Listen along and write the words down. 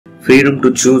freedom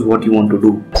to choose what you want to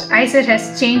do. IISER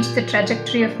has changed the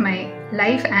trajectory of my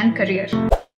life and career.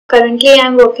 Currently, I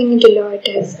am working in Deloitte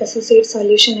as Associate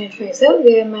Solution Advisor,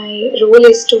 where my role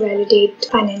is to validate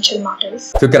financial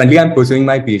models. So currently, I'm pursuing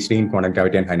my PhD in quantum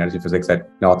gravity and high energy physics at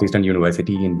Northeastern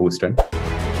University in Boston.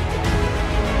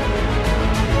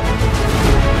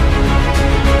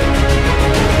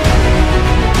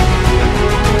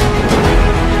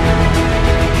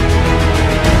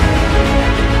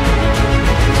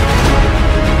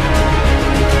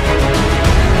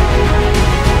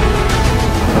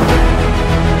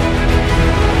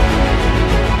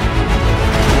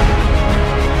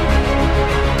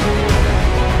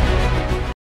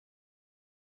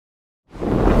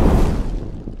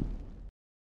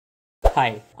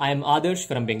 Hi, I am Adarsh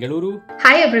from Bengaluru.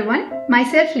 Hi everyone,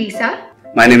 myself Lisa.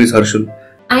 My name is Harshul.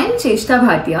 I am Cheshta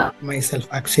Bhatia. Myself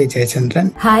Akshay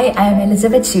Jayachandran. Hi, I am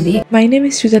Elizabeth Shivi. My name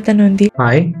is Sujata Nandi.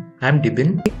 Hi, I am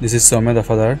Dibin. This is Soumya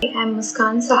Dafadar. I am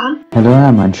Muskan Saha. Hello, I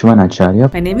am Anshuman Acharya.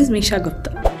 My name is Misha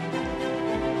Gupta.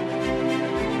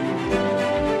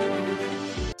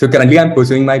 So currently, I'm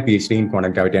pursuing my PhD in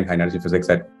quantum gravity and high energy physics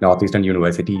at Northeastern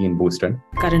University in Boston.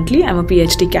 Currently, I'm a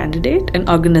PhD candidate in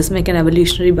organismic and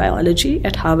evolutionary biology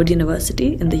at Harvard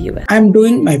University in the US. I'm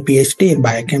doing my PhD in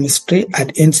biochemistry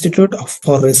at Institute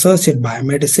for Research in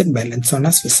Biomedicine,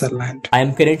 Bellinzona, Switzerland. I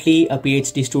am currently a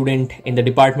PhD student in the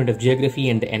Department of Geography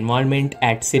and the Environment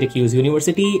at Syracuse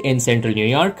University in Central New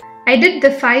York. I did the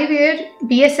 5-year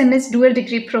BSMS dual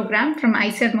degree program from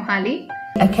IISER Mohali.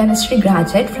 A chemistry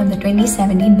graduate from the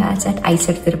 2017 batch at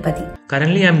IISER Tirupati.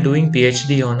 Currently, I am doing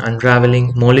PhD on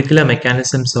unraveling molecular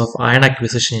mechanisms of iron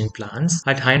acquisition in plants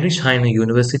at Heinrich Heine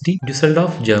University,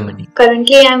 Düsseldorf, Germany.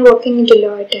 Currently, I am working in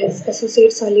Deloitte as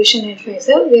Associate Solution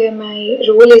Advisor, where my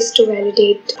role is to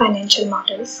validate financial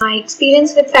models. My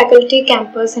experience with faculty,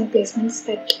 campus and placements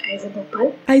at IISER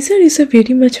Bhopal. IISER is a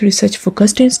very much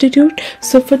research-focused institute.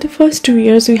 So for the first 2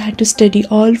 years, we had to study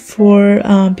all 4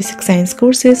 basic science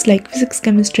courses like physics,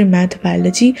 chemistry, math,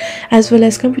 biology, as well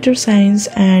as computer science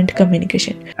and communication.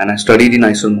 And I studied in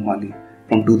IISER Mohali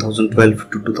from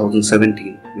 2012 to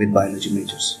 2017 with biology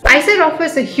majors. IISER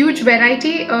offers a huge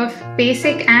variety of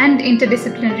basic and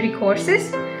interdisciplinary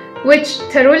courses, which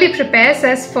thoroughly prepares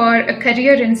us for a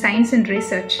career in science and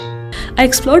research. I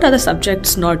explored other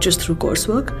subjects not just through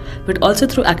coursework, but also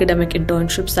through academic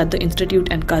internships that the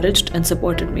institute encouraged and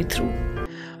supported me through.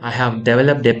 I have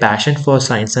developed a passion for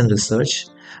science and research,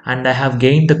 and I have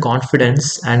gained the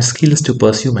confidence and skills to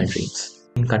pursue my dreams.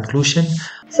 In conclusion,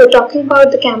 so talking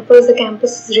about the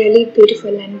campus is really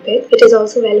beautiful and big. It is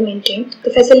also well maintained. The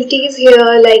facilities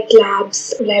here like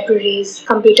labs, libraries,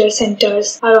 computer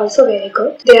centers are also very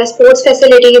good. There are sports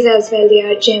facilities as well.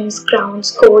 There are gyms,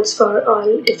 grounds, courts for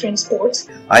all different sports.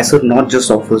 IISER not just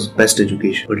offers best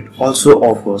education, but it also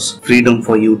offers freedom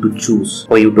for you to choose,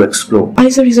 for you to explore.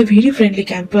 IISER is a very friendly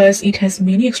campus. It has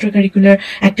many extracurricular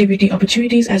activity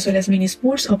opportunities as well as many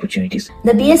sports opportunities.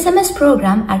 The BSMS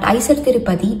program at IISER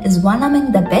Tirupati is one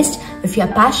among the best if you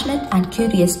are passionate and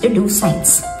curious to do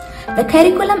science. The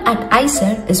curriculum at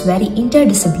IISER is very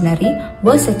interdisciplinary,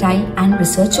 versatile and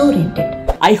research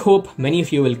oriented. I hope many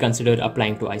of you will consider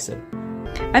applying to IISER.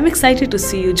 I'm excited to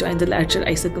see you join the larger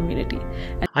IISER community.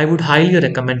 I would highly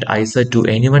recommend IISER to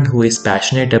anyone who is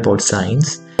passionate about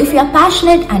science. If you are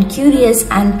passionate and curious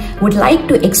and would like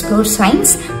to explore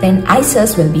science, then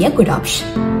IISER will be a good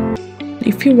option.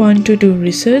 If you want to do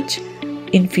research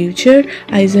in future,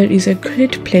 IISER is a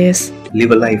great place.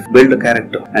 Live a life, build a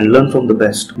character and learn from the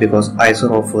best because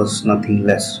IISER offers nothing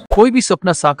less. कोई भी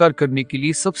सपना साकार करने के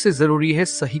लिए सबसे जरूरी है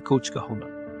सही कोच का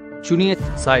होना। चुनिए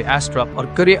SciAstra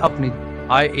और करें अपने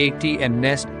IAT and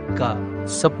NEST का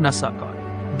सपना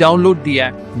साकार। Download the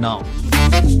app now.